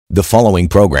The following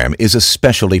program is a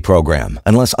specialty program.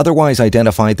 Unless otherwise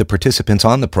identified, the participants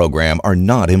on the program are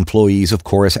not employees of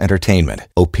Chorus Entertainment.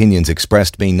 Opinions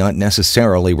expressed may not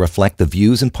necessarily reflect the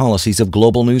views and policies of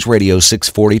Global News Radio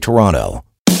 640 Toronto.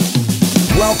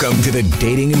 Welcome to the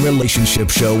Dating and Relationship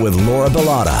Show with Laura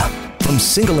Bilotta from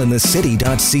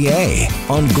singleinthecity.ca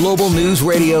on Global News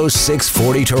Radio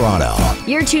 640 Toronto.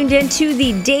 You're tuned in to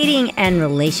the Dating and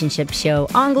Relationship Show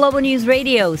on Global News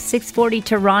Radio 640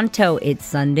 Toronto. It's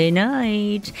Sunday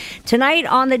night. Tonight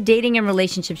on the Dating and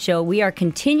Relationship Show, we are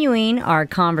continuing our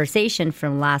conversation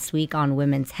from last week on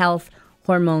women's health,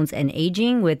 hormones, and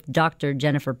aging with Dr.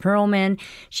 Jennifer Perlman.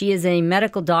 She is a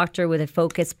medical doctor with a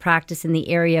focused practice in the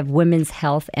area of women's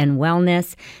health and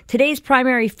wellness. Today's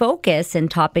primary focus and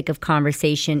topic of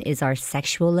conversation is our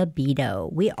sexual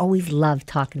libido. We always love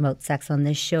talking about sex on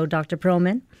this show, Dr.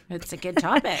 Perlman. It's a good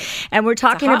topic. And we're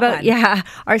talking about,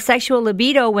 our sexual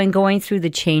libido when going through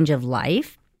the change of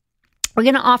life. We're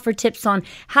going to offer tips on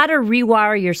how to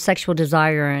rewire your sexual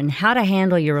desire and how to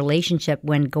handle your relationship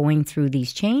when going through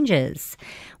these changes.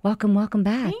 Welcome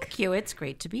back. Thank you. It's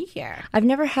great to be here. I've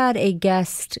never had a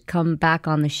guest come back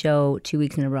on the show 2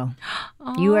 weeks in a row.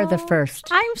 Oh, you are the first.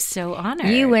 I'm so honored.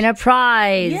 You win a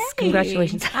prize. Yay.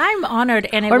 Congratulations. I'm honored.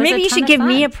 And or maybe you should give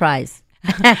me a prize.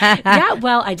 Yeah,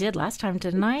 well, I did last time,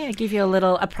 didn't I? I gave you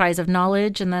a prize of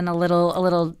knowledge and then a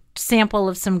little sample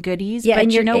of some goodies. Yeah, but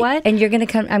and you know what? And you're going to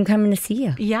come. I'm coming to see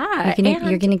you. Yeah,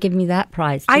 you're going to give me that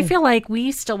prize, too. I feel like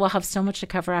we still will have so much to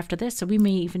cover after this, so we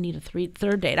may even need a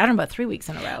third date. I don't know about 3 weeks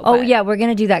in a row. Oh, yeah, we're going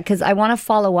to do that because I want to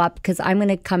follow up because I'm going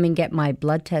to come and get my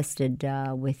blood tested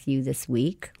with you this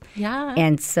week. Yeah,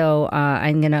 and so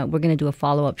we're going to do a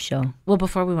follow-up show. Well,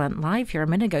 before we went live here a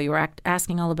minute ago, you were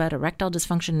asking all about erectile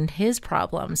dysfunction and his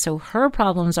problems. So her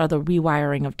problems are the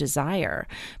rewiring of desire,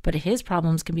 but his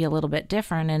problems can be a little bit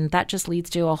different, and that just leads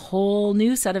to a whole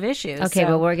new set of issues. Okay,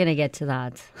 well, we're going to get to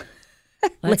that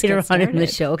later on in the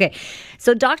show. Okay,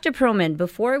 so Dr. Perlman,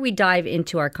 before we dive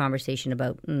into our conversation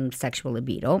about sexual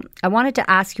libido, I wanted to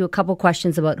ask you a couple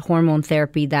questions about hormone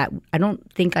therapy that I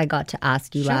don't think I got to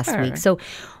ask you last week. So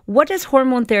what does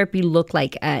hormone therapy look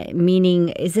like? Meaning,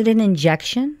 is it an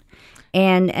injection?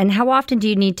 And how often do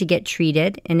you need to get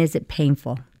treated? And is it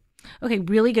painful? Okay,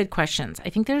 really good questions.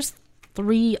 I think there's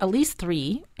at least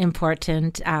three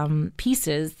important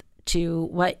pieces to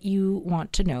what you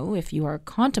want to know if you are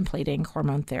contemplating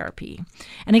hormone therapy.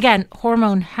 And again,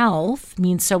 hormone health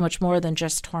means so much more than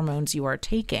just hormones you are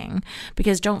taking,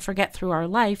 because don't forget, through our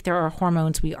life, there are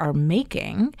hormones we are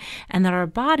making, and that our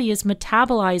body is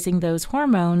metabolizing those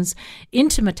hormones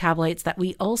into metabolites that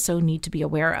we also need to be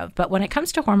aware of. But when it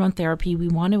comes to hormone therapy, we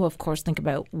want to, of course, think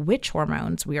about which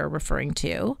hormones we are referring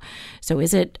to. So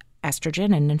is it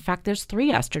estrogen? And in fact, there's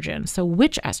 3 estrogens. So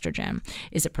which estrogen?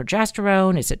 Is it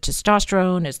progesterone? Is it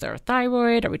testosterone? Is there a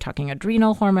thyroid? Are we talking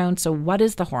adrenal hormone? So what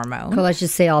is the hormone? Well, let's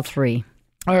just say all 3.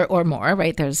 Or more,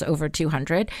 right? There's over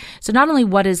 200. So not only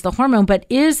what is the hormone, but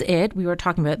is it, we were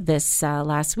talking about this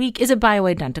last week, is it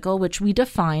bioidentical, which we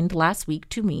defined last week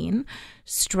to mean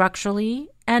structurally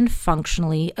and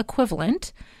functionally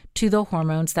equivalent to the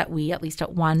hormones that we, at least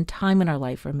at one time in our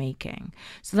life, are making.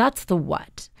 So that's the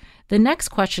what. The next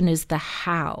question is the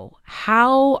how.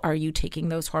 How are you taking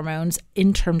those hormones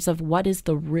in terms of what is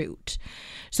the route?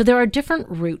 So there are different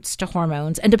routes to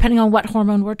hormones, and depending on what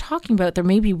hormone we're talking about, there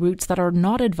may be routes that are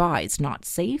not advised, not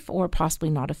safe, or possibly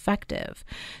not effective.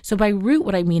 So by route,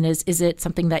 what I mean is it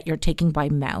something that you're taking by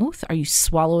mouth? Are you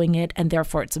swallowing it and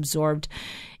therefore it's absorbed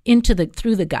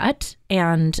through the gut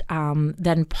and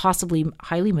then possibly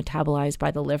highly metabolized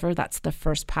by the liver? That's the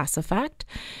first pass effect.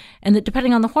 And that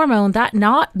depending on the hormone, that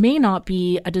may not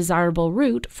be a desirable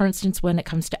route, for instance, when it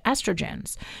comes to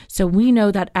estrogens. So we know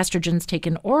that estrogens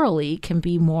taken orally can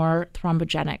be more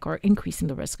thrombogenic or increasing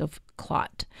the risk of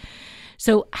clot.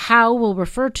 So how we'll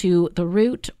refer to the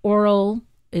route. Oral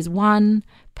is one.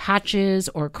 Patches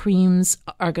or creams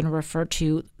are going to refer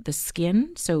to the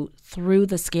skin, so through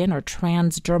the skin or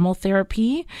transdermal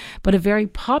therapy. But a very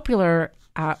popular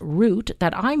route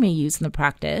that I may use in the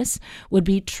practice would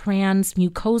be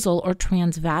transmucosal or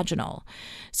transvaginal.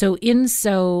 So in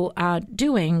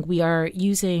doing, we are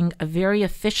using a very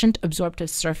efficient absorptive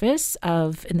surface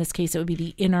of, in this case, it would be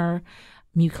the inner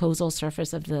mucosal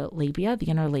surface of the labia, the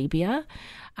inner labia,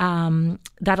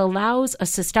 that allows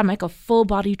a full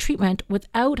body treatment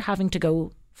without having to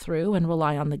go through and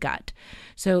rely on the gut.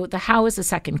 So the how is the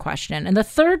second question. And the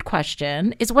third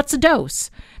question is, what's a dose?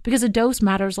 Because a dose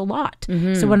matters a lot.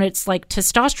 Mm-hmm. So when it's like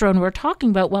testosterone we're talking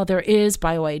about, well, there is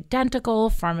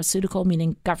bioidentical, pharmaceutical,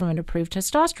 meaning government-approved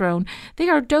testosterone. They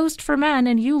are dosed for men.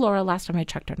 And you, Laura, last time I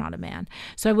checked, are not a man.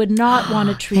 So I would not want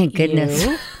to treat Thank goodness.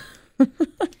 you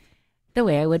The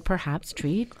way I would perhaps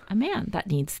treat a man that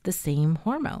needs the same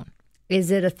hormone. Is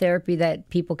it a therapy that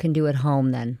people can do at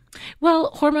home then?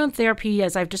 Well, hormone therapy,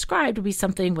 as I've described, would be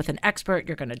something with an expert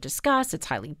you're going to discuss. It's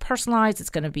highly personalized. It's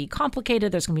going to be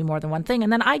complicated. There's going to be more than one thing. And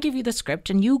then I give you the script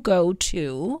and you go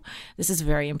to, this is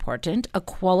very important, a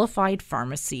qualified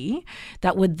pharmacy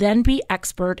that would then be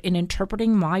expert in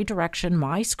interpreting my direction,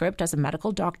 my script as a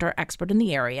medical doctor expert in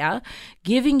the area,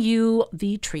 giving you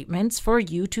the treatments for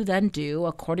you to then do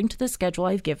according to the schedule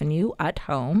I've given you at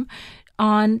home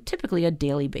on typically a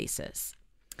daily basis.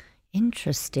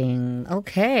 Interesting.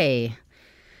 Okay.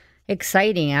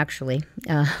 Exciting, actually.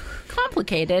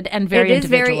 Complicated and very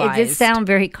individualized. It does sound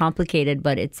very complicated,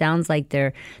 but it sounds like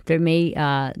there may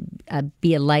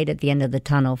be a light at the end of the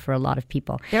tunnel for a lot of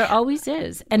people. There always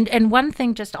is. And one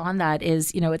thing just on that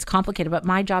is, it's complicated, but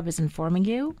my job is informing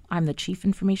you. I'm the chief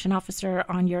information officer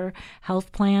on your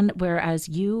health plan, whereas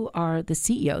you are the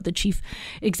CEO, the chief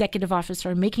executive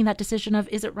officer, making that decision of,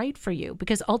 is it right for you?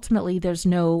 Because ultimately there's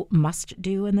no must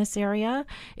do in this area.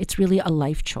 It's really a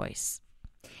life choice.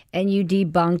 And you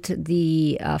debunked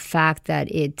the fact that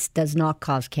it does not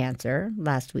cause cancer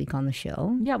last week on the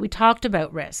show. Yeah, we talked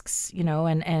about risks,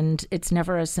 and it's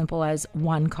never as simple as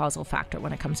one causal factor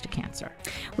when it comes to cancer.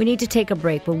 We need to take a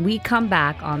break. When we come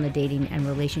back on the Dating and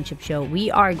Relationship Show,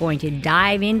 we are going to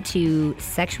dive into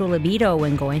sexual libido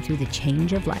when going through the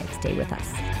change of life. Stay with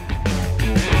us.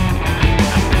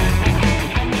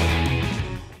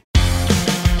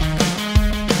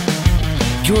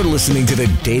 You're listening to the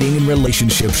Dating and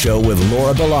Relationship Show with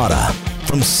Laura Bilotta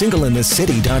from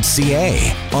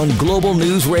singleinthecity.ca on Global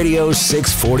News Radio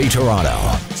 640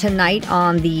 Toronto. Tonight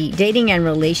on the Dating and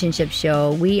Relationship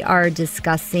Show, we are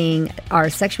discussing our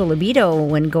sexual libido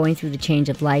when going through the change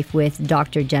of life with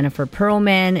Dr. Jennifer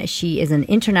Perlman. She is an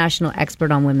international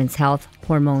expert on women's health,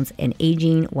 hormones, and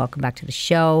aging. Welcome back to the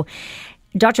show.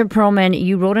 Dr. Perlman,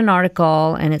 you wrote an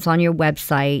article, and it's on your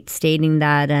website, stating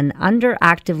that an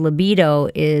underactive libido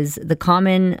is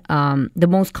the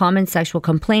most common sexual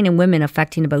complaint in women,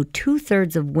 affecting about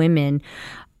 2/3 of women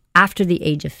after the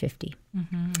age of 50.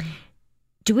 Mm-hmm.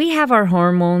 Do we have our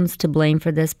hormones to blame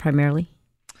for this primarily?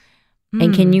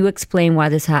 And can you explain why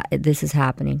this is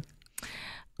happening?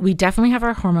 We definitely have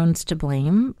our hormones to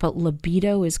blame, but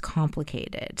libido is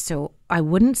complicated. So I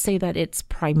wouldn't say that it's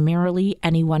primarily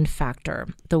any one factor.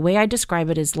 The way I describe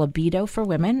it is libido for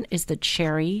women is the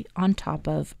cherry on top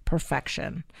of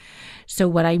perfection. So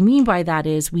what I mean by that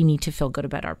is we need to feel good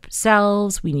about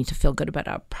ourselves. We need to feel good about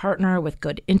our partner with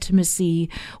good intimacy.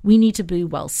 We need to be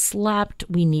well slept.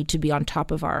 We need to be on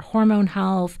top of our hormone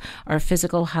health, our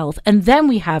physical health, and then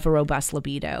we have a robust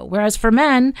libido. Whereas for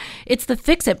men, it's the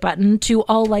fix-it button to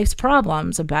all life's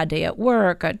problems, a bad day at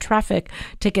work, a traffic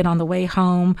ticket on the way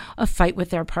home, a fight with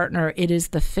their partner. It is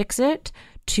the fix-it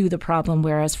to the problem,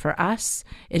 whereas for us,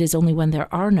 it is only when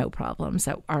there are no problems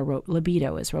that our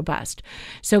libido is robust.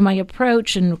 So my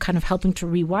approach in kind of helping to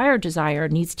rewire desire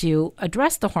needs to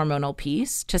address the hormonal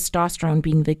piece, testosterone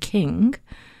being the king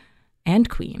and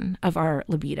queen of our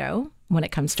libido when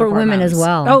it comes to hormones. For women as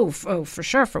well. Oh, for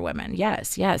sure for women.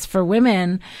 Yes. For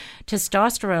women,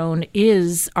 testosterone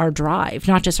is our drive,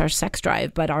 not just our sex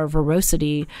drive, but our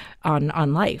veracity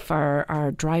on life,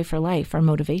 our drive for life, our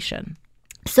motivation.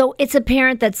 So it's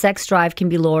apparent that sex drive can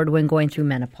be lowered when going through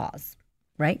menopause,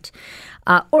 right?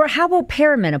 Or how about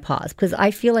perimenopause? Because I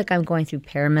feel like I'm going through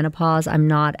perimenopause. I'm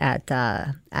not at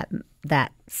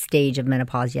that stage of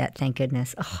menopause yet, thank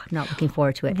goodness. Oh, I'm not looking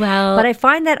forward to it. Well, but I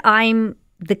find that I'm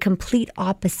the complete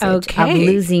opposite of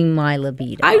losing my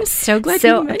libido. I'm so glad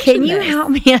you mentioned this. So can you help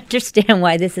me understand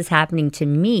why this is happening to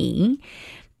me?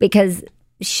 Because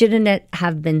shouldn't it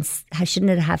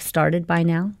have started by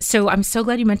now? So I'm so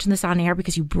glad you mentioned this on air,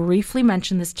 because you briefly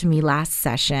mentioned this to me last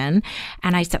session.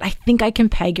 And I said, I think I can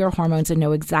peg your hormones and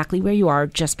know exactly where you are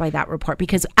just by that report.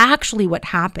 Because actually what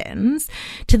happens,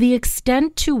 to the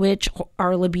extent to which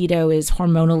our libido is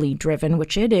hormonally driven,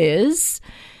 which it is,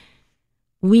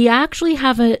 we actually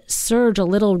have a surge, a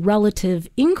little relative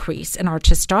increase in our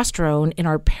testosterone in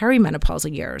our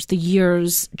perimenopausal years, the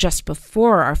years just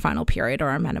before our final period or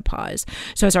our menopause.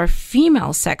 So as our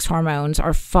female sex hormones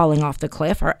are falling off the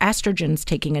cliff, our estrogen's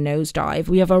taking a nosedive,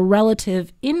 we have a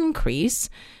relative increase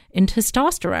in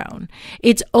testosterone.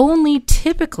 It's only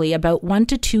typically about 1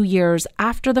 to 2 years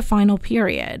after the final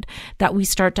period that we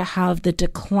start to have the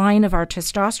decline of our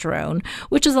testosterone,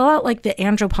 which is a lot like the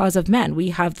andropause of men. We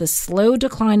have the slow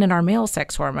decline in our male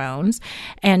sex hormones,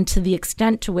 and to the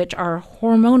extent to which our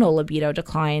hormonal libido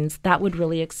declines, that would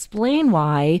really explain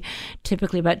why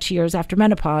typically about 2 years after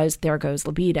menopause, there goes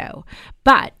libido.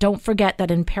 But don't forget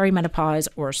that in perimenopause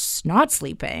or not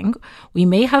sleeping, we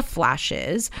may have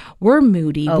flashes, we're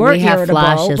moody, we're we have irritable.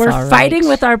 flashes, We're all right. fighting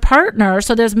with our partner.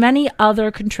 So there's many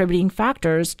other contributing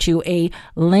factors to a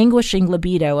languishing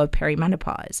libido of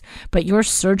perimenopause. But your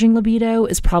surging libido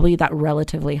is probably that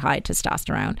relatively high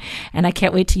testosterone. And I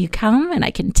can't wait till you come and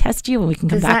I can test you and we can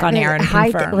come back on air and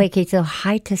confirm. Okay, so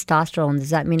high testosterone, does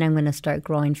that mean I'm going to start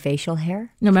growing facial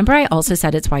hair? No, remember I also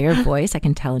said it's why your voice, I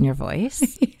can tell in your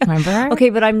voice. Remember? Okay,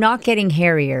 but I'm not getting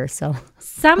hairier, so.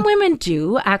 Some women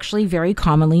do actually very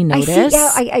commonly notice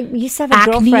I used to have a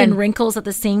acne girlfriend. and wrinkles at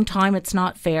the same time. It's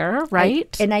not fair,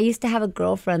 right? And I used to have a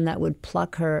girlfriend that would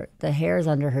pluck the hairs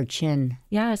under her chin.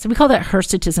 Yeah, so we call that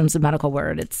hirsutism, is a medical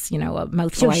word. It's, a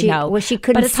mouthful, I know. Well, she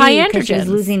couldn't but it's high see because she was androgens.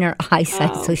 losing her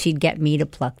eyesight, so she'd get me to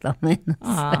pluck them.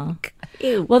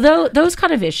 Well, those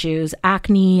kind of issues,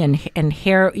 acne and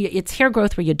hair, it's hair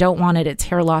growth where you don't want it, it's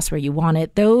hair loss where you want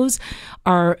it. Those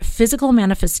are physical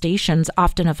manifestations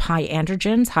often of high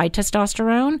androgens, high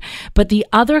testosterone. But the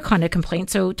other kind of complaint,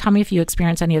 so tell me if you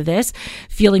experience any of this,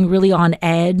 feeling really on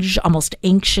edge, almost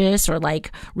anxious or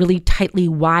like really tightly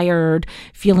wired,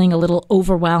 feeling a little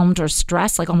overwhelmed or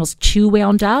stressed, like almost too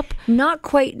wound up. Not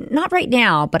right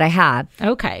now, but I have.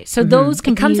 Okay, so those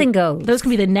can comes and goes. Those can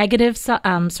be the negative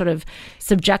sort of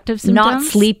subjective symptoms. Not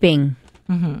sleeping.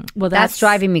 Well, that's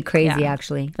driving me crazy, yeah.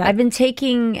 actually. I've been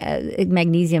taking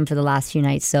magnesium for the last few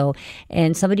nights,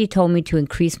 and somebody told me to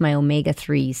increase my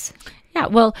omega-3s. Yeah,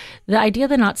 well, the idea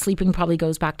that not sleeping probably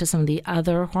goes back to some of the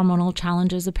other hormonal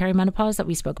challenges of perimenopause that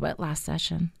we spoke about last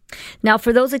session. Now,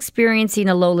 for those experiencing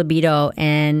a low libido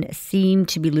and seem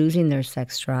to be losing their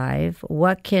sex drive,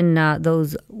 what can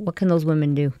those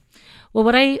women do? Well,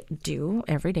 what I do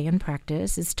every day in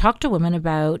practice is talk to women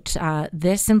about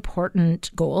this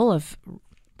important goal of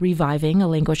reviving a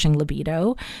languishing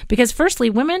libido. Because firstly,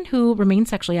 women who remain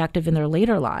sexually active in their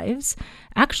later lives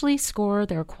actually score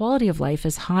their quality of life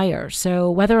as higher.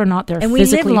 So whether or not they're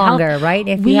physically we live longer, right?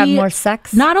 If we have more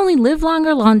sex. Not only live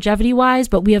longer longevity-wise,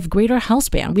 but we have greater health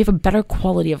span. We have a better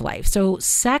quality of life. So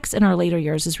sex in our later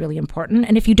years is really important.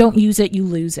 And if you don't use it, you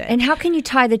lose it. And how can you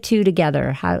tie the two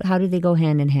together? How do they go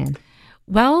hand in hand?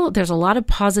 Well, there's a lot of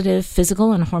positive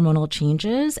physical and hormonal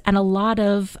changes and a lot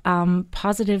of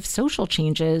positive social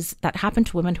changes that happen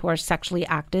to women who are sexually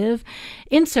active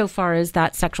insofar as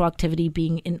that sexual activity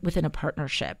being within a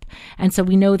partnership. And so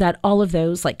we know that all of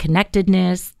those, like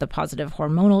connectedness, the positive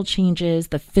hormonal changes,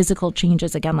 the physical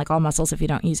changes, again, like all muscles, if you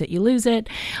don't use it, you lose it.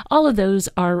 All of those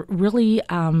are really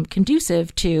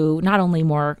conducive to not only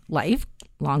more life,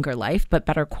 longer life, but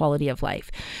better quality of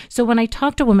life. So when I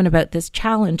talk to women about this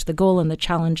challenge, the goal and the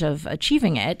challenge of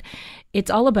achieving it, it's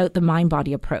all about the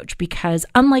mind-body approach, because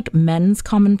unlike men's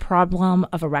common problem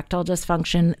of erectile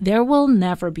dysfunction, there will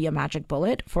never be a magic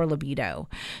bullet for libido.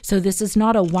 So this is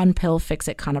not a one pill fix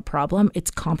it kind of problem.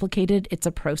 It's complicated, it's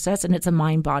a process, and it's a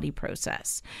mind-body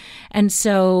process. And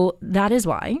so that is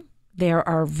why there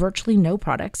are virtually no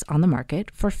products on the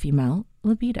market for female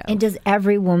libido. And does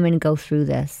every woman go through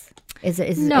this? Is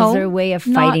there a way of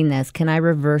fighting this? Can I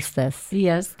reverse this?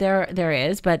 Yes, there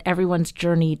is, but everyone's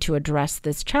journey to address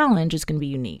this challenge is going to be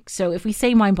unique. So if we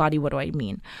say mind body, what do I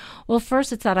mean? Well,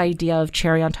 first, it's that idea of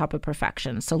cherry on top of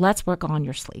perfection. So let's work on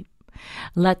your sleep.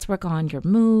 Let's work on your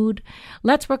mood.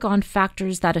 Let's work on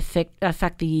factors that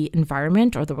affect the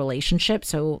environment or the relationship.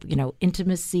 So,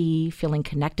 intimacy, feeling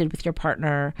connected with your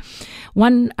partner.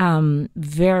 One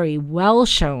very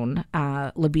well-shown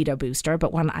libido booster,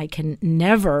 but one I can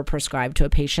never prescribe to a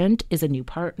patient, is a new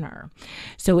partner.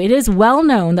 So it is well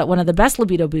known that one of the best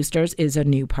libido boosters is a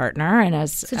new partner. And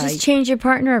so just change your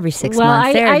partner every 6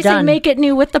 months. I say make it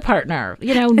new with the partner.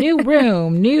 New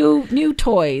room, new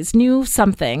toys, new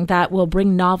something that will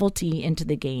bring novelty into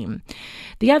the game.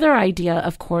 The other idea,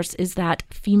 of course, is that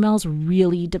females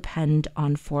really depend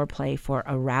on foreplay for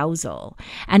arousal.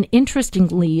 And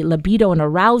interestingly, libido and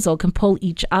arousal can pull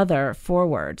each other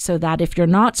forward, so that if you're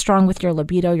not strong with your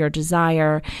libido, your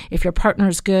desire, if your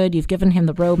partner's good, you've given him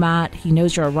the roadmap, he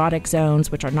knows your erotic zones,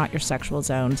 which are not your sexual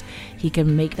zones, he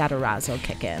can make that arousal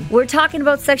kick in. We're talking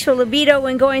about sexual libido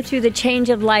and going through the change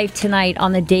of life tonight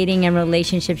on the Dating and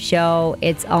Relationship Show.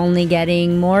 It's only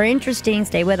getting more interesting.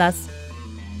 Stay with us.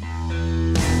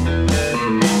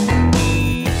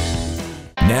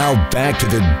 Now back to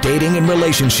the Dating and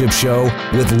Relationship Show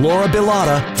with Laura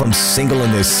Bilotta from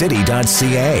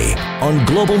singleinthecity.ca on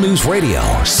Global News Radio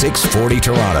 640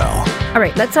 Toronto. All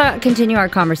right, let's continue our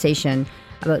conversation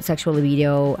about sexual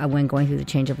libido when going through the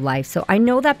change of life. So I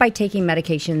know that by taking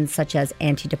medications such as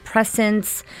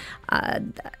antidepressants,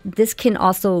 this can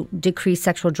also decrease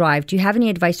sexual drive. Do you have any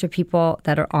advice for people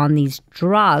that are on these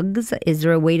drugs? Is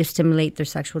there a way to stimulate their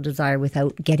sexual desire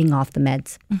without getting off the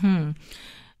meds? Mm-hmm.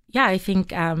 Yeah, I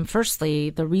think firstly,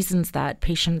 the reasons that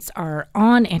patients are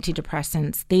on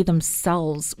antidepressants, they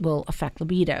themselves will affect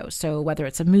libido. So whether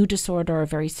it's a mood disorder or a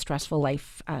very stressful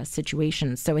life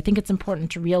situation. So I think it's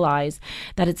important to realize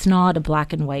that it's not a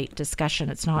black and white discussion.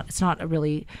 It's not a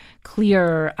really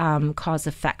clear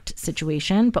cause-effect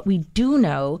situation. But we do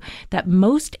know that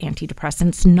most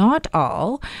antidepressants, not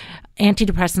all,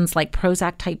 antidepressants like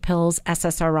Prozac-type pills,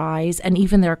 SSRIs, and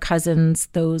even their cousins,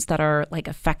 those that are like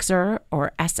Effexor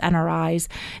or SNRIs,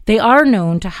 they are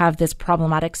known to have this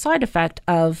problematic side effect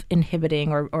of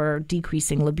inhibiting or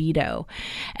decreasing libido.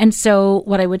 And so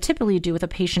what I would typically do with a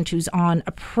patient who's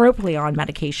appropriately on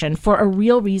medication for a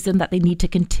real reason that they need to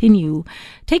continue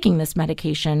taking this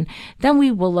medication, then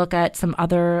we will look at some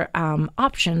other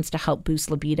options to help boost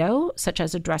libido, such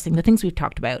as addressing the things we've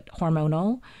talked about,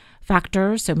 hormonal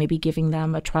factors, so maybe giving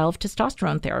them a trial of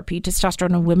testosterone therapy.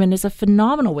 Testosterone in women is a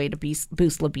phenomenal way to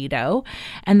boost libido,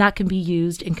 and that can be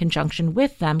used in conjunction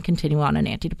with them continuing on an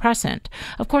antidepressant.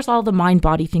 Of course, all the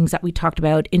mind-body things that we talked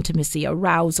about, intimacy,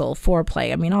 arousal,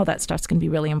 foreplay, I mean, all that stuff's going to be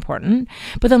really important.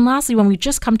 But then lastly, when we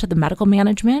just come to the medical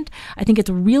management, I think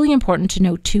it's really important to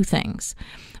know two things.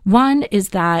 One is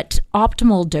that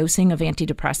optimal dosing of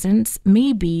antidepressants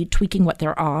may be tweaking what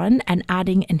they're on and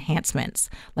adding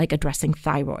enhancements, like addressing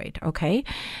thyroid, okay?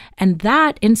 And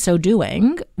that, in so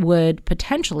doing, would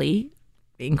potentially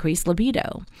increase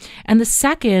libido. And the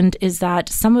second is that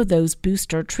some of those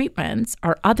booster treatments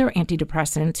are other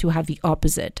antidepressants who have the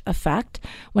opposite effect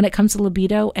when it comes to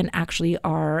libido and actually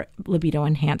are libido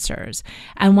enhancers.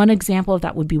 And one example of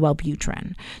that would be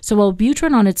Wellbutrin. So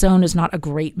Wellbutrin on its own is not a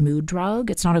great mood drug.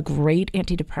 It's not a great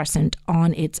antidepressant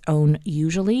on its own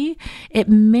usually. It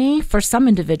may, for some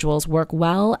individuals, work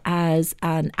well as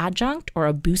an adjunct or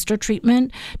a booster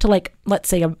treatment to, like, let's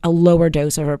say a lower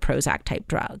dose of a Prozac type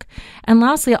drug. And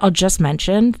lastly, I'll just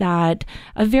mention that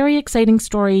a very exciting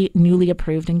story newly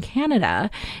approved in Canada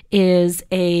is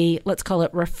a, let's call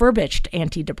it refurbished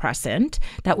antidepressant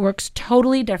that works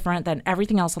totally different than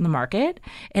everything else on the market.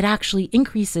 It actually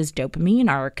increases dopamine,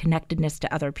 our connectedness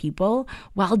to other people,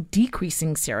 while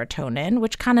decreasing serotonin,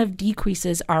 which kind of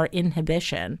decreases our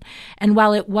inhibition. And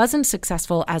while it wasn't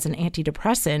successful as an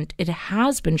antidepressant, it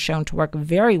has been shown to work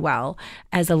very well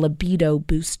as a libido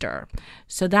booster.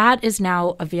 So that is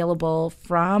now available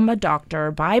from a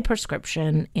doctor by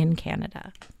prescription in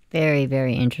Canada. Very,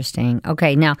 very interesting.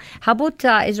 Okay, now, how about,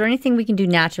 is there anything we can do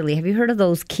naturally? Have you heard of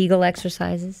those Kegel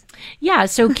exercises? Yeah,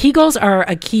 so Kegels are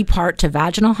a key part to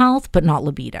vaginal health, but not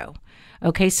libido.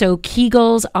 Okay, so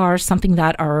Kegels are something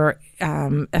that are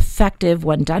effective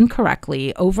when done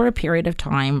correctly over a period of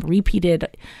time,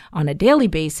 repeated on a daily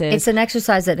basis. It's an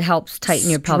exercise that helps tighten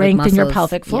your pelvic muscles. Strengthen your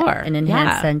pelvic floor. And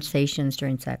enhance sensations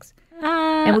during sex.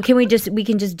 And we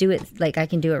can just do it, like I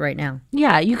can do it right now.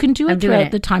 Yeah, you can do it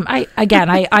throughout the time.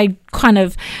 I kind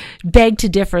of beg to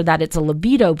differ that it's a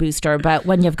libido booster, but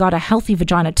when you've got a healthy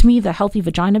vagina, to me, the healthy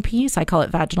vagina piece, I call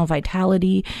it vaginal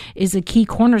vitality, is a key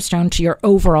cornerstone to your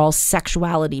overall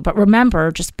sexuality. But remember,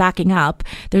 just backing up,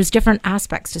 there's different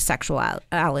aspects to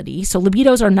sexuality. So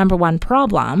libido's our number one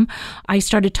problem. I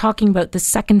started talking about the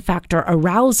second factor,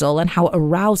 arousal, and how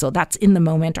arousal, that's in the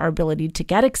moment, our ability to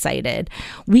get excited.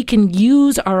 We can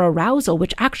use our arousal,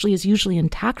 which actually is usually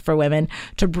intact for women,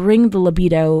 to bring the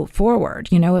libido forward.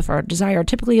 You know, if our desire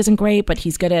typically isn't great, but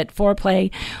he's good at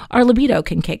foreplay, our libido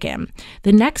can kick in.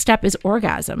 The next step is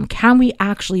orgasm. Can we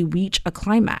actually reach a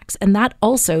climax? And that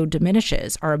also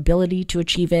diminishes our ability to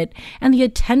achieve it, and the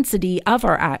intensity of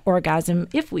our orgasm,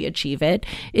 if we achieve it,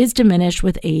 is diminished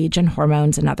with age and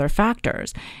hormones and other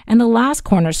factors. And the last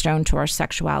cornerstone to our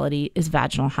sexuality is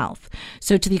vaginal health.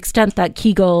 So to the extent that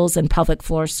Kegels and pelvic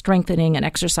floor strengthening and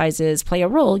exercises play a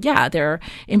role, yeah, they're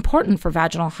important for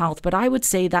vaginal health, but I would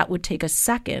say that would take a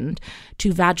second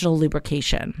to vaginal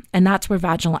lubrication. And that's where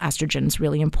vaginal estrogen is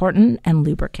really important, and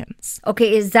lubricants.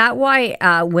 Okay, is that why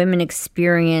women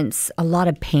experience a lot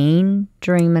of pain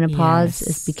during menopause?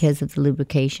 Yes. Is because of the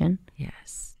lubrication?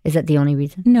 Yes. Is that the only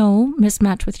reason? No,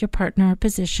 mismatch with your partner,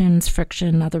 positions,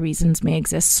 friction, other reasons may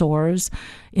exist, sores,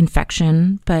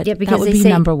 infection, but yeah, because that would they be say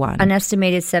number one. An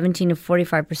estimated 17 to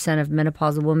 45% of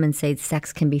menopausal women say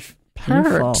sex can be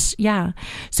painful. Hurt. Yeah.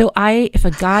 So if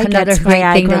a guy Another gets great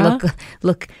Viagra, thing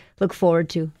to look forward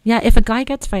to. Yeah, if a guy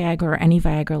gets Viagra or any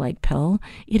Viagra-like pill,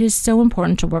 it is so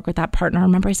important to work with that partner.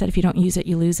 Remember I said if you don't use it,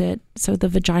 you lose it. So the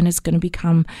vagina is going to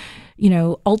become,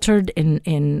 altered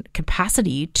in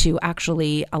capacity to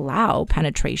actually allow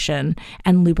penetration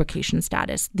and lubrication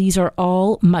status. These are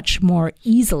all much more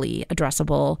easily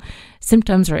addressable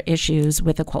symptoms or issues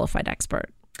with a qualified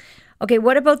expert. Okay,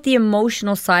 what about the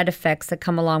emotional side effects that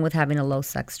come along with having a low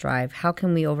sex drive? How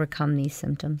can we overcome these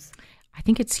symptoms? I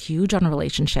think it's huge on a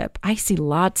relationship. I see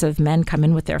lots of men come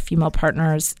in with their female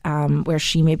partners where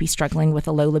she may be struggling with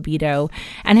a low libido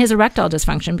and his erectile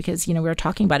dysfunction because, we were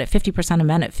talking about it, 50% of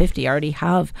men at 50 already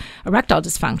have erectile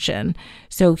dysfunction.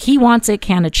 So he wants it,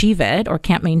 can't achieve it, or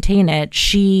can't maintain it.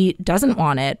 She doesn't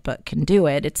want it, but can do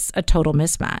it. It's a total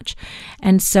mismatch.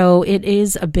 And so it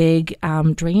is a big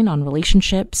drain on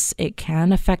relationships. It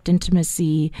can affect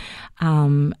intimacy.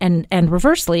 And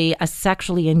reversely, a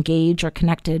sexually engaged or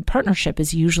connected partnership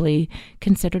is usually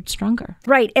considered stronger.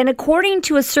 Right. And according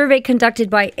to a survey conducted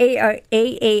by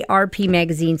AARP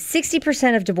magazine,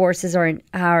 60% of divorces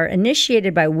are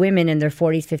initiated by women in their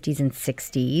 40s, 50s, and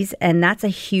 60s. And that's a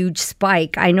huge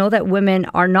spike. I know that women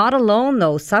are not alone,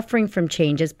 though, suffering from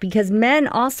changes because men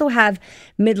also have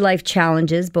midlife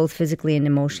challenges, both physically and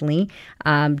emotionally.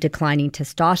 Declining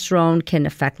testosterone can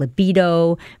affect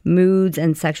libido, moods,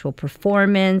 and sexual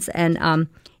performance. And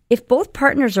if both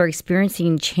partners are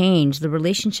experiencing change, the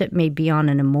relationship may be on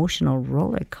an emotional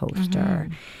roller coaster.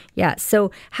 Mm-hmm. Yeah.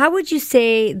 So how would you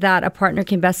say that a partner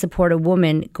can best support a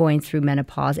woman going through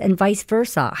menopause and vice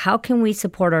versa? How can we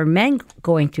support our men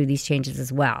going through these changes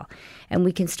as well? And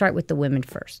we can start with the women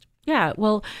first. Yeah,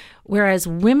 well, whereas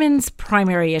women's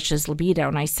primary issue is libido,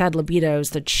 and I said libido is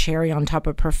the cherry on top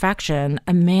of perfection,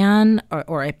 a man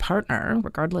or a partner,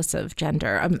 regardless of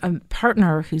gender, a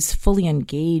partner who's fully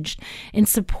engaged in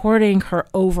supporting her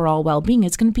overall well-being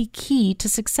is going to be key to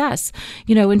success.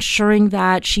 Ensuring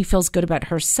that she feels good about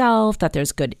herself, that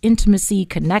there's good intimacy,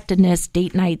 connectedness,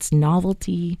 date nights,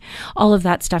 novelty, all of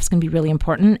that stuff's going to be really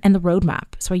important, and the roadmap.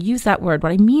 So I use that word.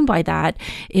 What I mean by that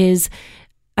is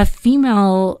a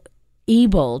female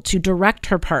able to direct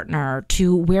her partner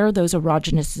to where those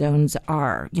erogenous zones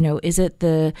are. Is it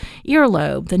the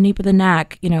earlobe, the nape of the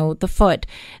neck, the foot?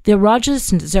 The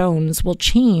erogenous zones will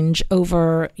change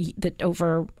over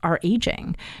our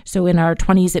aging. So in our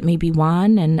 20s, it may be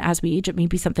one, and as we age, it may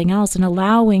be something else. And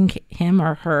allowing him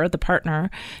or her, the partner,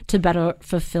 to better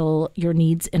fulfill your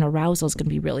needs in arousal is going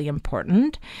to be really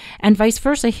important. And vice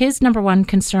versa, his number one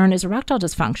concern is erectile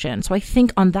dysfunction. So I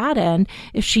think on that end,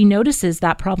 if she notices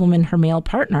that problem in her male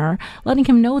partner, letting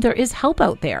him know there is help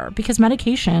out there because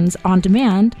medications on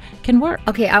demand can work.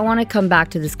 Okay, I want to come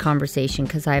back to this conversation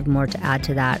because I have more to add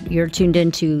to that. You're tuned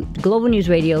into Global News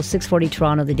Radio, 640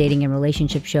 Toronto, the Dating and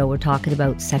Relationship Show. We're talking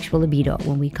about sexual libido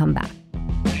when we come back.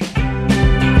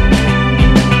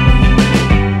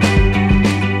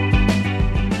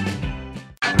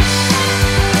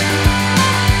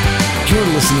 You're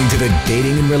listening to the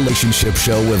Dating and Relationship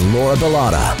Show with Laura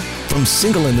Bilotta from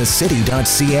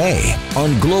singleinthecity.ca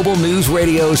on Global News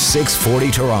Radio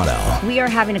 640 Toronto. We are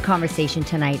having a conversation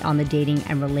tonight on the Dating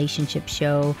and Relationship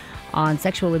Show on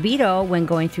sexual libido when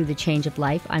going through the change of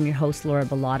life. I'm your host, Laura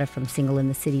Bilotta from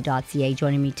singleinthecity.ca.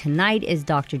 Joining me tonight is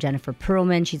Dr. Jennifer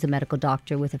Perlman. She's a medical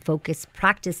doctor with a focused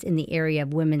practice in the area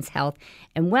of women's health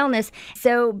and wellness.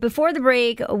 So before the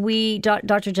break,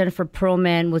 Dr. Jennifer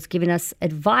Perlman was giving us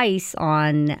advice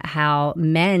on how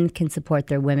men can support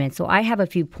their women. So I have a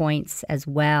few points as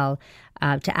well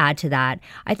to add to that.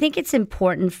 I think it's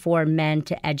important for men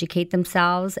to educate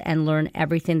themselves and learn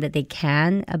everything that they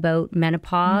can about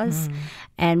menopause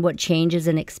and what changes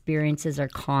and experiences are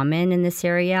common in this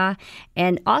area.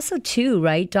 And also, too,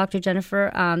 right, Dr.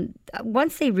 Jennifer,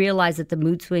 once they realize that the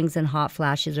mood swings and hot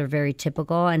flashes are very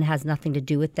typical and has nothing to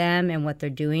do with them and what they're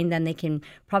doing, then they can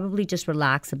probably just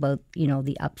relax about,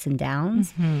 the ups and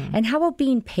downs. And how about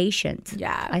being patient?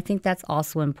 Yeah. I think that's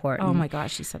also important. Oh, my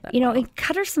gosh, she said that. And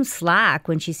cut her some slack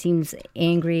when she seems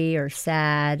angry or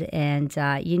sad. And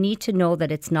you need to know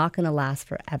that it's not going to last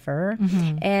forever.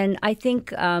 And I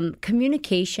think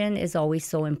communication is always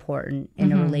so important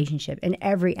in a relationship, in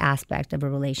every aspect of a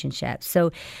relationship.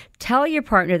 So tell your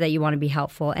partner that you want to be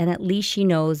helpful, and at least she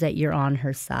knows that you're on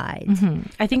her side.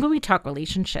 I think when we talk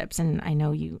relationships, and I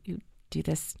know you do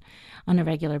this on a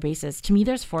regular basis, to me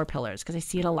there's 4 pillars because I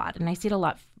see it a lot, and I see it a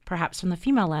lot perhaps from the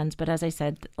female lens, but as I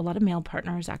said, a lot of male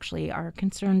partners actually are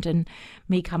concerned and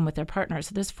may come with their partners.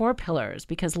 So there's 4 pillars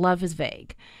because love is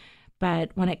vague.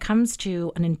 But when it comes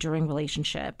to an enduring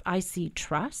relationship, I see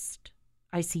trust,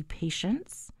 I see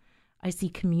patience, I see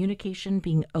communication,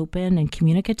 being open and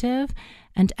communicative,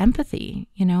 and empathy.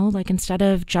 Like instead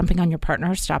of jumping on your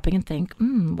partner, stopping and think,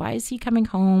 why is he coming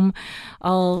home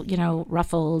all,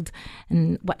 ruffled,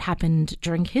 and what happened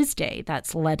during his day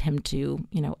that's led him to,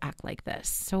 act like this.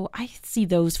 So I see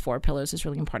those 4 pillars as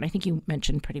really important. I think you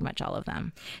mentioned pretty much all of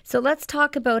them. So let's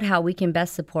talk about how we can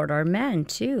best support our men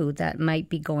too that might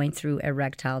be going through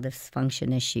erectile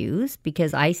dysfunction issues,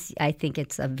 because I think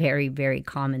it's a very, very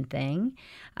common thing,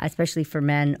 especially for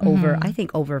men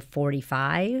over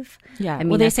 45. Yeah.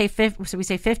 They say 50, so we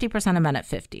say 50% of men at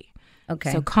 50.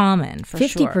 Okay. So common for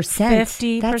 50%. sure.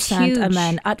 50% That's huge. of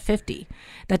men at 50.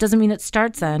 That doesn't mean it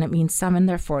starts then. It means some in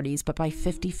their 40s, but by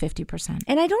 50%.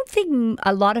 And I don't think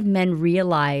a lot of men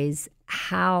realize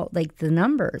how, like, the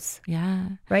numbers. Yeah.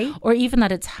 Right? Or even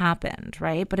that it's happened,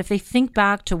 right? But if they think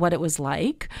back to what it was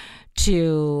like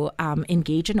to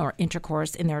engage in or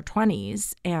intercourse in their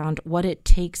 20s and what it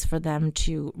takes for them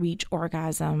to reach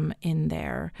orgasm in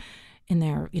their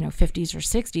 50s or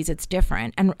 60s, it's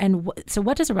different. So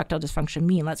what does erectile dysfunction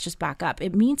mean? Let's just back up.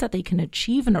 It means that they can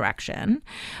achieve an erection,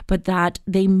 but that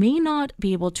they may not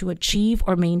be able to achieve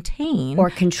or maintain or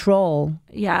control.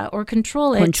 Yeah, or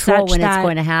control it. Control when it's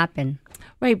going to happen.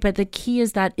 Right, but the key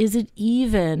is that is it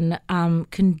even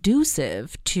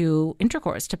conducive to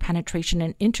intercourse, to penetration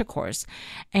and intercourse?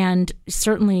 And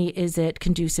certainly is it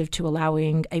conducive to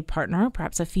allowing a partner,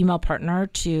 perhaps a female partner,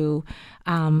 to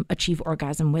achieve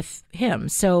orgasm with him?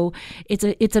 So it's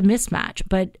a mismatch,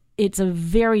 but it's a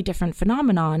very different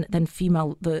phenomenon than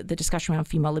the discussion around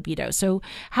female libido. So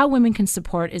how women can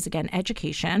support is, again,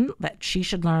 education, that she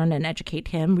should learn and educate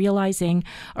him, realizing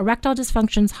erectile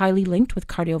dysfunction is highly linked with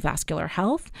cardiovascular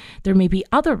health. There may be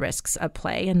other risks at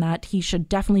play, and that he should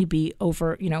definitely be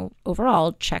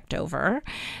overall checked over,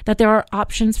 that there are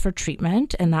options for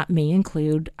treatment, and that may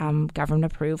include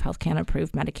government-approved, Health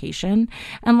Canada-approved medication.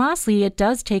 And lastly, it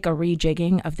does take a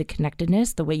rejigging of the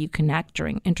connectedness, the way you connect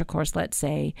during intercourse, let's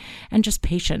say, and just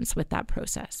patience with that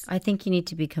process. I think you need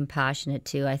to be compassionate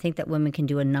too. I think that women can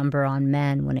do a number on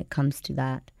men when it comes to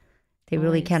that. They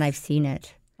really can. I've seen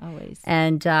it. Always.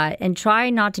 And try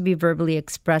not to verbally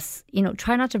express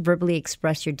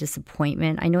your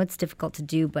disappointment. I know it's difficult to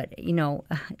do, but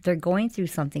they're going through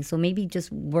something. So maybe just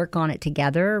work on it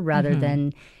together rather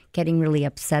than getting really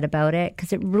upset about it,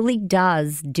 because it really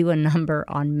does do a number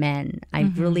on men.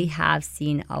 I really have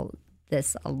seen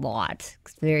this a lot.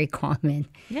 It's very common.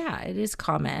 Yeah, it is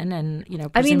common, and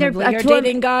I mean, you're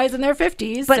dating guys in their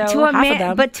 50s, but so to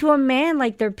a man,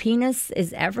 like, their penis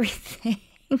is everything,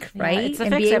 right? Yeah, it's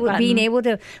a being able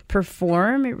to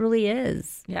perform, it really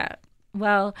is. Yeah.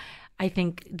 Well, I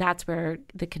think that's where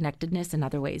the connectedness in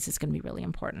other ways is going to be really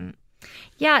important.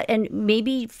 Yeah, and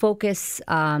maybe focus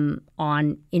on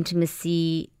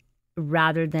intimacy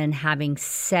rather than having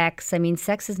sex. I mean,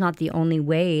 sex is not the only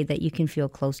way that you can feel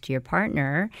close to your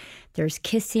partner. There's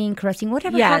kissing, caressing.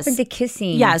 Whatever happened to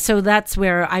kissing? Yeah, so that's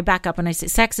where I back up and I say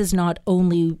sex is not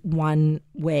only one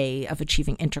way of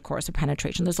achieving intercourse or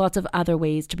penetration. There's lots of other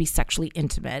ways to be sexually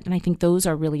intimate. And I think those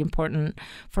are really important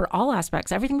for all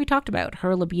aspects. Everything we talked about,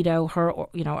 her libido, her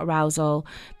arousal,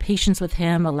 patience with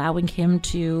him, allowing him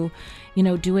to,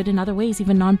 do it in other ways,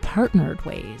 even non-partnered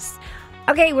ways.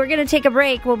 Okay, we're going to take a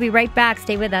break. We'll be right back.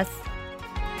 Stay with us.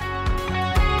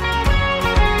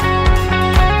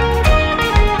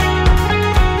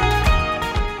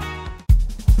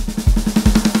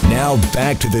 Now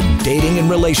back to the Dating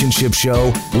and Relationship Show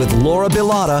with Laura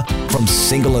Bilotta from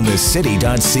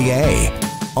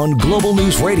singleinthecity.ca on Global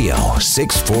News Radio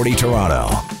 640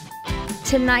 Toronto.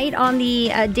 Tonight on the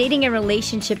Dating and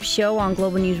Relationship Show on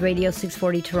Global News Radio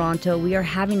 640 Toronto, we are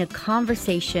having a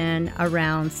conversation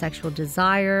around sexual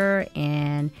desire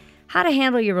and how to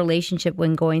handle your relationship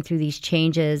when going through these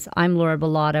changes. I'm Laura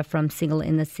Bilotta from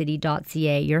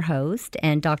singleinthecity.ca, your host,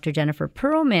 and Dr. Jennifer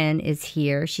Perlman is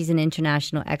here. She's an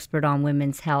international expert on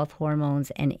women's health,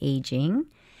 hormones, and aging.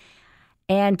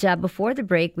 And before the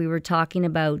break, we were talking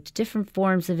about different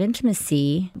forms of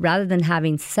intimacy rather than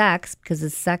having sex, because the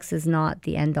sex is not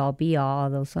the end-all, be-all,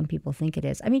 although some people think it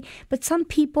is. I mean, but some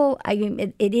people,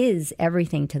 it is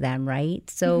everything to them, right?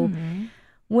 So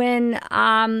when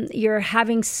you're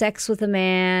having sex with a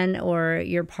man or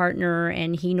your partner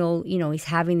and he's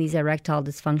having these erectile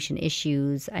dysfunction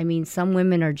issues, I mean, some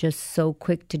women are just so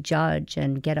quick to judge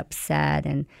and get upset,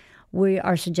 and we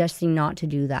are suggesting not to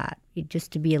do that,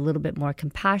 just to be a little bit more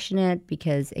compassionate,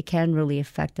 because it can really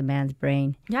affect a man's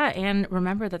brain. Yeah, and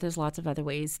remember that there's lots of other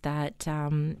ways that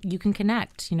you can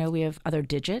connect. We have other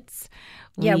digits.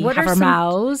 We have our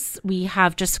mouths. We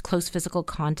have just close physical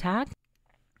contact.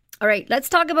 All right, let's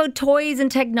talk about toys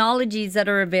and technologies that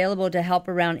are available to help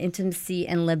around intimacy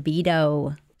and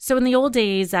libido. So in the old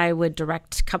days, I would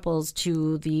direct couples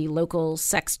to the local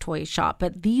sex toy shop.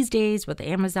 But these days with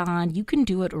Amazon, you can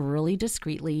do it really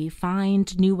discreetly,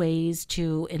 find new ways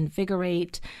to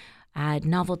invigorate, add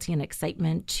novelty and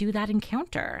excitement to that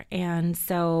encounter. And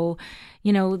so,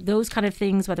 those kind of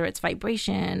things, whether it's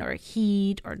vibration or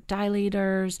heat or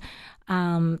dilators,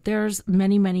 There's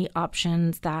many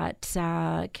options that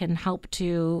can help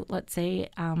to, let's say,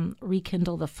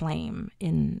 rekindle the flame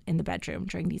in the bedroom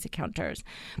during these encounters.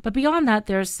 But beyond that,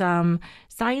 there's some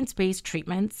science-based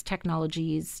treatments,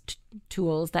 technologies,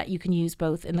 tools that you can use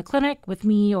both in the clinic with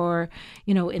me or,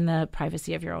 in the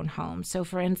privacy of your own home. So,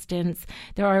 for instance,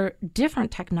 there are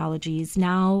different technologies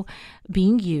now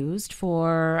being used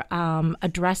for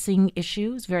addressing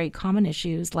issues, very common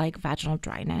issues like vaginal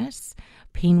dryness,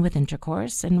 pain with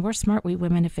intercourse, and we're smart, we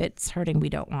women, if it's hurting, we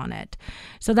don't want it.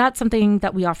 So that's something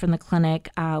that we offer in the clinic.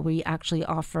 We actually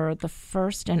offer the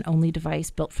first and only device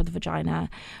built for the vagina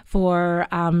for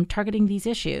targeting these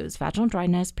issues, vaginal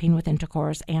dryness, pain with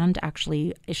intercourse, and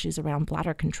actually issues around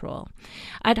bladder control.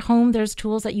 At home, there's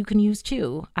tools that you can use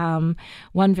too.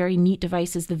 One very neat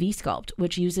device is the V-Sculpt,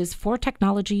 which uses 4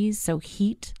 technologies, so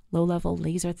heat, low-level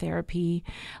laser therapy,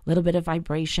 a little bit of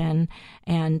vibration,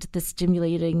 and the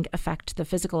stimulating effect, the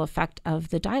physical effect of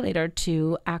the dilator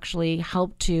to actually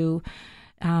help to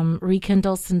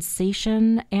rekindle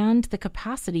sensation and the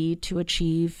capacity to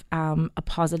achieve a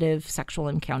positive sexual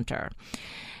encounter.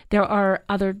 There are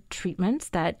other treatments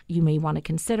that you may want to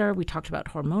consider. We talked about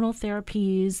hormonal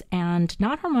therapies and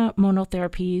not hormonal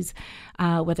therapies,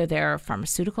 whether they're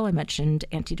pharmaceutical. I mentioned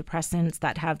antidepressants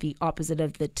that have the opposite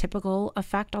of the typical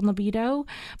effect on libido,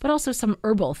 but also some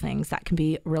herbal things that can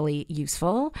be really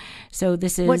useful. So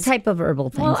this is... What type of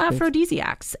herbal things? Well,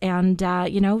 aphrodisiacs and,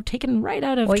 taken right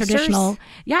out of Oysters? Traditional...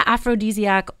 Yeah,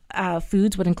 aphrodisiac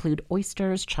foods would include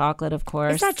oysters, chocolate, of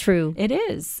course. Is that true? It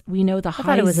is. We know the I thought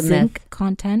high it was a zinc myth.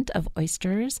 content of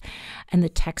oysters, and the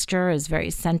texture is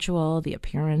very sensual, the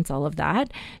appearance, all of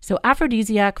that. So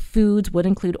aphrodisiac foods would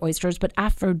include oysters, but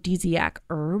aphrodisiac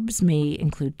herbs may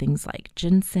include things like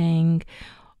ginseng,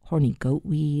 horny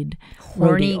goatweed,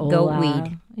 Horny rhodiola.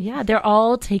 goatweed. Yeah, they're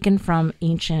all taken from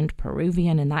ancient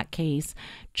Peruvian, in that case,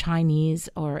 Chinese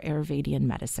or Ayurvedian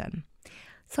medicine.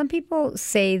 Some people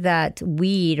say that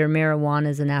weed or marijuana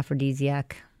is an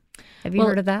aphrodisiac. Have you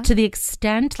heard of that? To the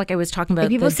extent, like I was talking about,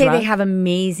 And people the say drug, they have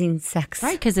amazing sex.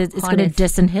 right? Because it's going to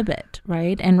disinhibit,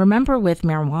 right? And remember, with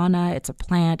marijuana, it's a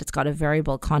plant. It's got a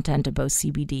variable content of both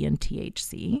CBD and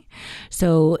THC.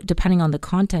 So depending on the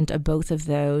content of both of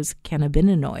those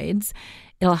cannabinoids,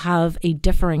 it'll have a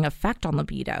differing effect on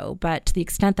libido. But to the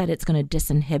extent that it's going to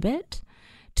disinhibit,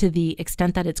 to the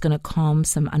extent that it's going to calm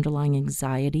some underlying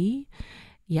anxiety,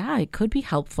 yeah, it could be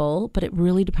helpful, but it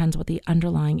really depends what the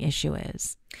underlying issue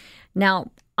is.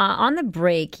 Now, on the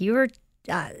break, you were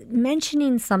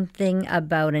mentioning something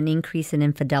about an increase in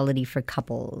infidelity for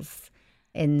couples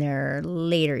in their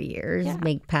later years,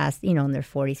 make past, in their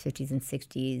 40s, 50s, and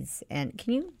 60s. And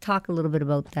can you talk a little bit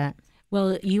about that?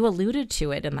 Well, you alluded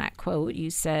to it in that quote.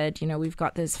 You said, we've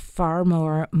got this far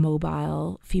more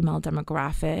mobile female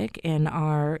demographic in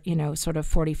our, sort of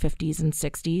 40s, 50s, and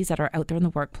 60s that are out there in the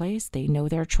workplace. They know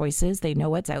their choices. They know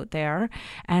what's out there.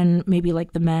 And maybe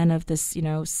like the men of this,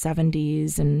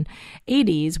 70s and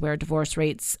 80s, where divorce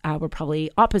rates were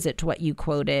probably opposite to what you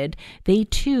quoted, they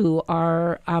too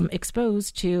are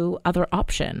exposed to other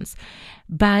options.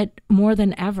 But more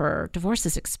than ever, divorce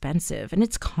is expensive and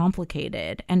it's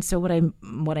complicated. And so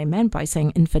what I meant by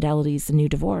saying infidelity is the new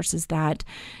divorce is that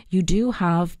you do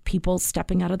have people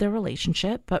stepping out of their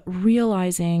relationship, but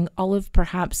realizing all of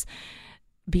perhaps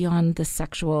beyond the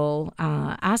sexual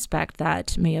aspect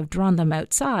that may have drawn them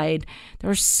outside, there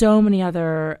are so many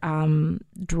other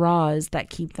draws that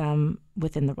keep them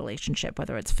within the relationship,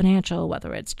 whether it's financial,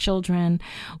 whether it's children,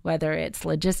 whether it's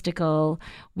logistical,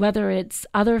 whether it's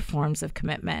other forms of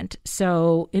commitment.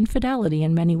 So infidelity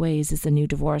in many ways is the new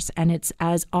divorce, and it's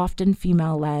as often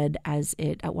female-led as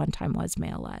it at one time was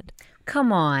male-led.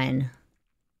 Come on.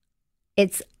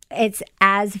 It's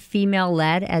as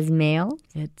female-led as male?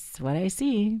 It's what I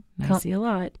see. I see a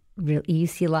lot. Really? You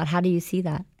see a lot? How do you see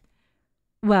that?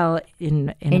 Well,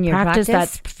 in your practice, practice?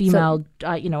 that's female.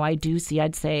 I do see,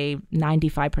 I'd say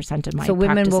 95% of my So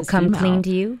women practice will is come female. clean to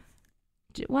you?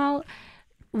 Well,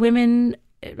 women,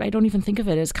 I don't even think of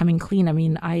it as coming clean. I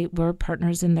mean, we're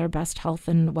partners in their best health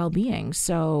and well-being.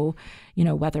 So,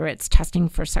 whether it's testing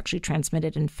for sexually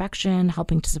transmitted infection,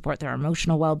 helping to support their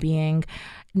emotional well-being,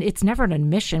 it's never an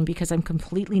admission because I'm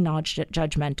completely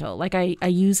non-judgmental. Like I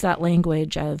use that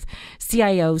language of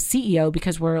CIO, CEO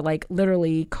because we're like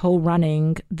literally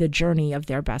co-running the journey of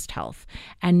their best health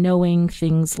and knowing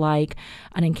things like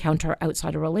an encounter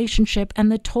outside a relationship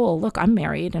and the toll. Look, I'm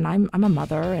married and I'm a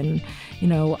mother and,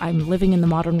 I'm living in the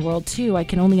modern world too. I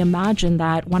can only imagine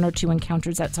that 1 or 2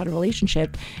 encounters outside a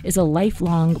relationship is a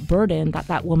lifelong burden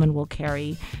that woman will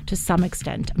carry to some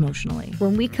extent emotionally.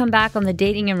 When we come back on the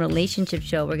Dating and Relationship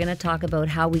Show, we're going to talk about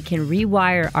how we can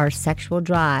rewire our sexual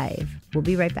drive. We'll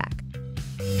be right back.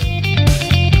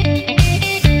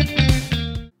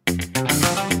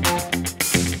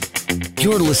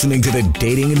 You're listening to the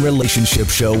Dating and Relationship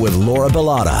Show with Laura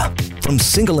Bilotta from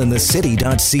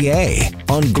singleinthecity.ca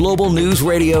on Global News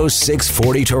Radio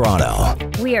 640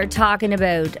 Toronto. We are talking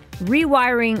about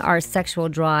rewiring our sexual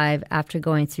drive after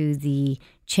going through the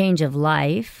change of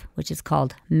life, which is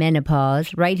called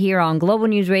menopause, right here on Global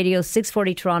News Radio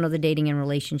 640 Toronto, the Dating and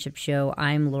Relationship Show.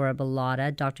 I'm Laura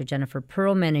Bilotta. Dr. Jennifer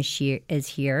Perlman is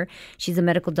here. She's a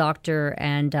medical doctor,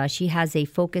 and she has a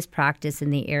focused practice in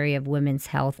the area of women's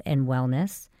health and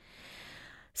wellness.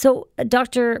 So,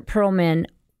 Dr. Perlman,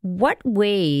 what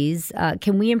ways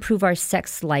can we improve our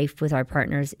sex life with our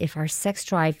partners if our sex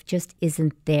drive just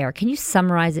isn't there? Can you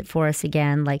summarize it for us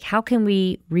again? Like, how can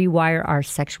we rewire our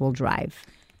sexual drive?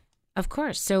 Of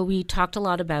course. So we talked a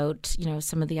lot about,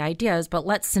 some of the ideas, but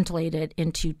let's scintillate it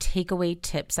into takeaway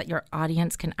tips that your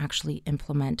audience can actually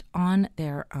implement on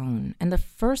their own. And the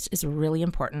first is really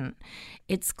important.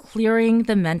 It's clearing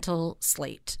the mental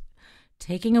slate.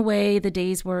 Taking away the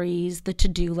day's worries, the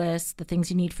to-do list, the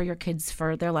things you need for your kids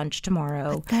for their lunch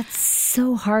tomorrow. But that's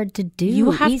so hard to do.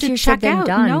 You have Easier to check said than out.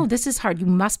 done. No, this is hard. You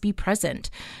must be present.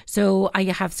 So I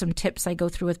have some tips I go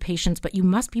through with patients, but you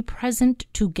must be present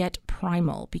to get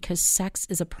primal because sex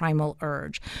is a primal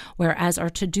urge, whereas our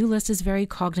to-do list is very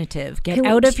cognitive. Get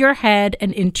out of your head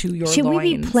and into your Should loins.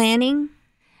 we be planning?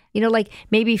 Like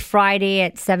maybe Friday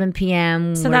at 7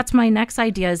 p.m. So that's my next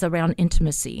idea is around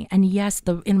intimacy. And yes,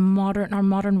 in our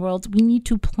modern world, we need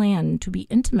to plan to be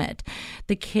intimate.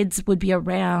 The kids would be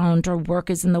around or work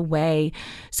is in the way.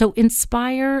 So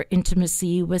inspire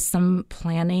intimacy with some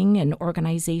planning and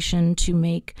organization to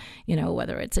make,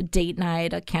 whether it's a date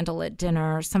night, a candlelit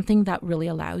dinner, something that really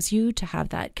allows you to have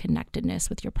that connectedness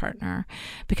with your partner.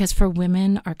 Because for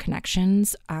women, our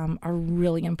connections are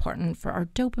really important for our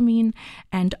dopamine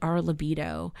and our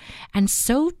libido. And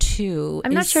so too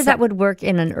I'm not sure that would work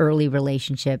in an early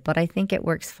relationship, but I think it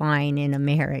works fine in a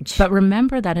marriage. But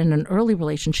remember that in an early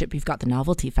relationship, you've got the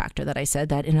novelty factor that I said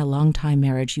that in a long time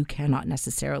marriage, you cannot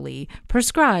necessarily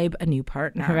prescribe a new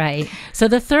partner. Right. So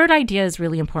the third idea is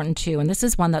really important too. And this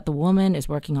is one that the woman is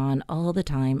working on all the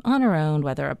time on her own,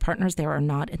 whether a partner's there or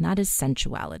not. And that is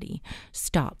sensuality.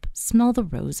 Stop, smell the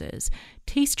roses,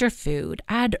 taste your food,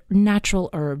 add natural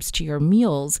herbs to your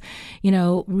meals,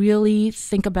 really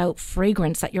think about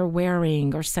fragrance that you're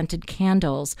wearing or scented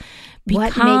candles.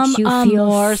 Become makes you a feel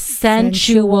more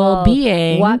sensual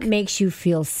being. What makes you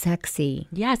feel sexy?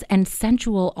 Yes, and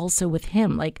sensual also with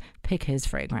him. Like pick his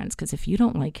fragrance, because if you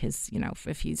don't like his,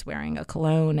 if he's wearing a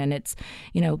cologne, and it's,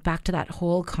 back to that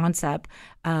whole concept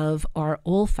of our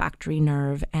olfactory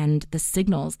nerve and the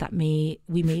signals that we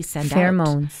may send out.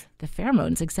 Pheromones. The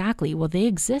pheromones, exactly. Well, they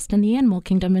exist in the animal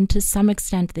kingdom, and to some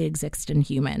extent, they exist in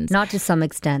humans. Not to some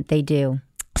extent, they do.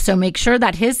 So make sure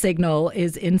that his signal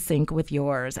is in sync with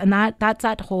yours. And that's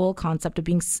that whole concept of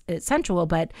being sensual,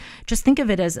 but just think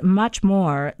of it as much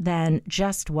more than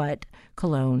just what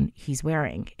cologne he's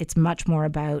wearing. It's much more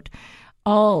about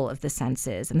all of the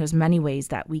senses, and there's many ways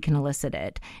that we can elicit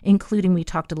it, including, we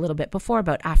talked a little bit before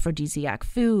about aphrodisiac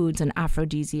foods and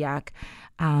aphrodisiac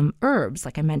herbs,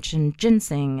 like I mentioned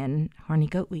ginseng and horny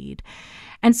goatweed.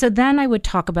 And so then I would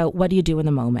talk about what do you do in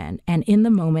the moment. And in the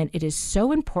moment, it is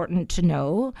so important to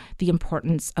know the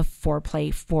importance of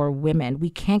foreplay for women.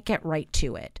 We can't get right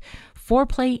to it.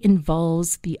 Foreplay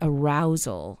involves the our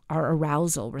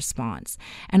arousal response.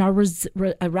 And our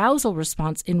arousal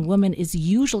response in women is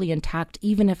usually intact,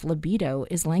 even if libido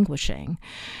is languishing.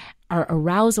 Our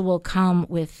arousal will come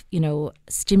with,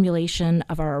 stimulation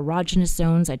of our erogenous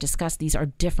zones. I discussed these are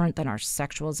different than our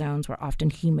sexual zones where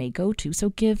often he may go to. So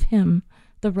give him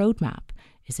the roadmap.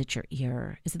 Is it your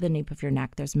ear? Is it the nape of your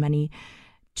neck? There's many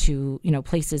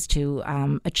places to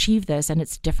achieve this, and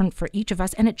it's different for each of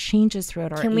us, and it changes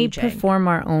throughout our aging. Can we perform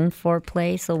our own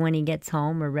foreplay so when he gets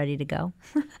home, we're ready to go?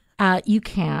 You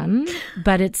can,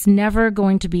 but it's never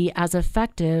going to be as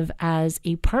effective as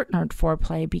a partnered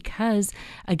foreplay because,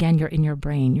 again, you're in your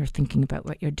brain. You're thinking about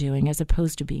what you're doing as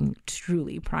opposed to being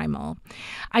truly primal.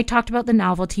 I talked about the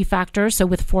novelty factor. So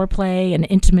with foreplay and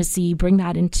intimacy, bring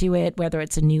that into it, whether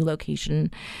it's a new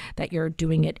location that you're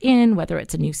doing it in, whether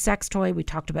it's a new sex toy. We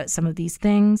talked about some of these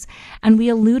things. And we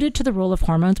alluded to the role of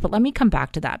hormones, but let me come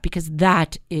back to that because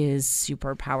that is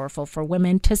super powerful for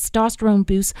women. Testosterone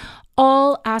boosts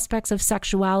all aspects of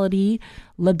sexuality,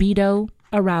 libido,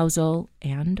 arousal,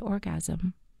 and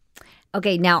orgasm.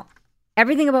 Okay, now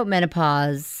everything about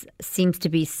menopause seems to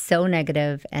be so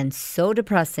negative and so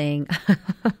depressing.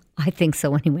 I think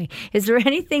so anyway. Is there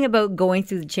anything about going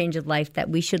through the change of life that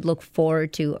we should look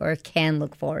forward to or can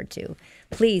look forward to?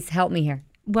 Please help me here.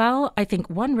 Well, I think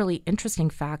one really interesting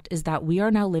fact is that we are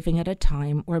now living at a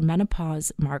time where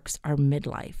menopause marks our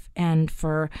midlife. And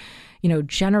for,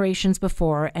 generations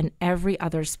before and every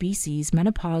other species,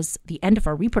 menopause, the end of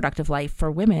our reproductive life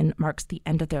for women, marks the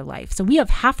end of their life. So we have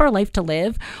half our life to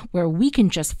live where we can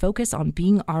just focus on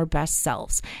being our best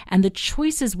selves. And the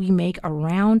choices we make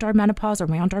around our menopause,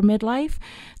 around our midlife,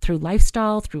 through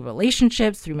lifestyle, through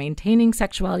relationships, through maintaining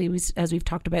sexuality, as we've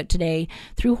talked about today,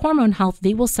 through hormone health,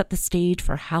 they will set the stage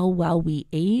for how well we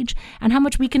age and how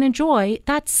much we can enjoy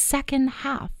that second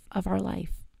half of our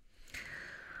life.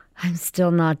 I'm still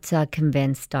not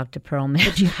convinced, Dr. Perlman.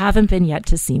 But you haven't been yet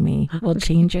to see me. We'll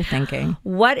change your thinking.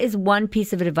 What is one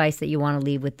piece of advice that you want to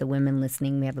leave with the women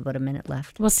listening? We have about a minute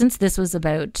left. Well, since this was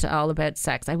all about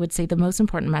sex, I would say the most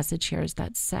important message here is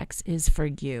that sex is for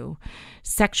you.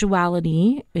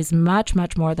 Sexuality is much,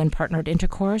 much more than partnered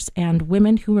intercourse, and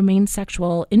women who remain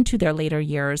sexual into their later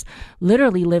years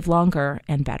literally live longer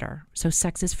and better. So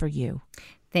sex is for you.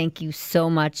 Thank you so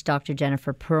much, Dr.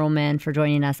 Jennifer Perlman, for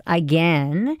joining us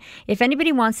again. If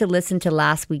anybody wants to listen to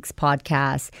last week's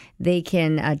podcast, they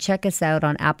can check us out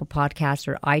on Apple Podcasts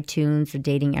or iTunes, the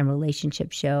Dating and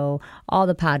Relationship Show. All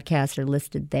the podcasts are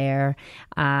listed there.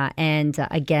 And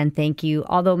again, thank you.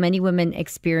 Although many women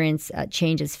experience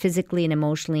changes physically and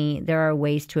emotionally, there are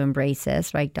ways to embrace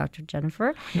this, right, Dr.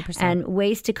 Jennifer? 100%. And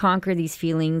ways to conquer these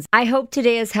feelings. I hope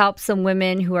today has helped some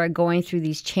women who are going through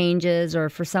these changes, or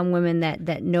for some women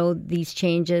that know these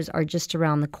changes are just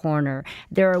around the corner.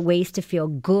 There are ways to feel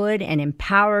good and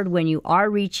empowered when you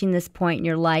are reaching this point in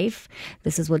your life.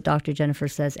 This is what Dr. Jennifer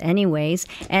says anyways.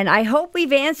 And I hope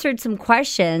we've answered some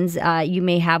questions you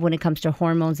may have when it comes to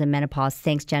hormones and menopause.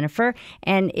 Thanks, Jennifer.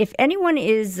 And if anyone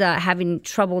is having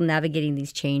trouble navigating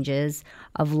these changes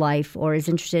of life or is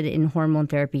interested in hormone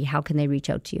therapy, how can they reach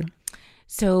out to you?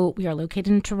 So we are located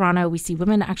in Toronto. We see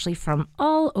women actually from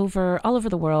all over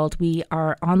the world. We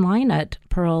are online at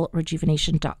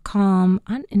pearlrejuvenation.com,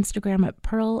 on Instagram at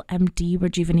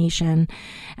pearlmdrejuvenation,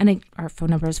 and our phone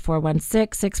number is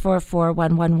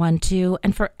 416-644-1112.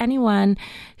 And for anyone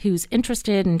who's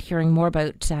interested in hearing more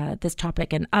about this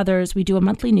topic and others, we do a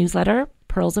monthly newsletter,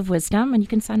 Pearls of Wisdom, and you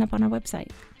can sign up on our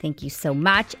website. Thank you so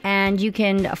much. And you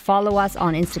can follow us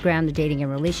on Instagram, The Dating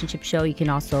and Relationship Show. You can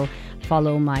also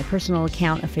follow my personal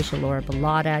account, Official Laura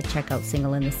Bellotta. Check out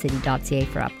singleinthecity.ca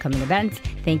for upcoming events.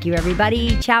 Thank you,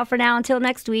 everybody. Ciao for now. Until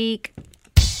next week.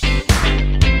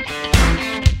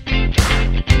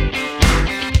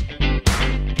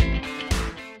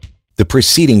 The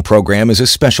preceding program is a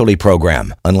specialty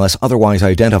program. Unless otherwise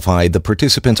identified, the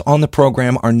participants on the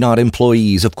program are not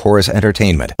employees of Chorus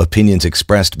Entertainment. Opinions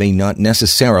expressed may not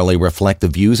necessarily reflect the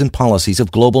views and policies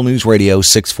of Global News Radio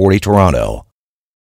 640 Toronto.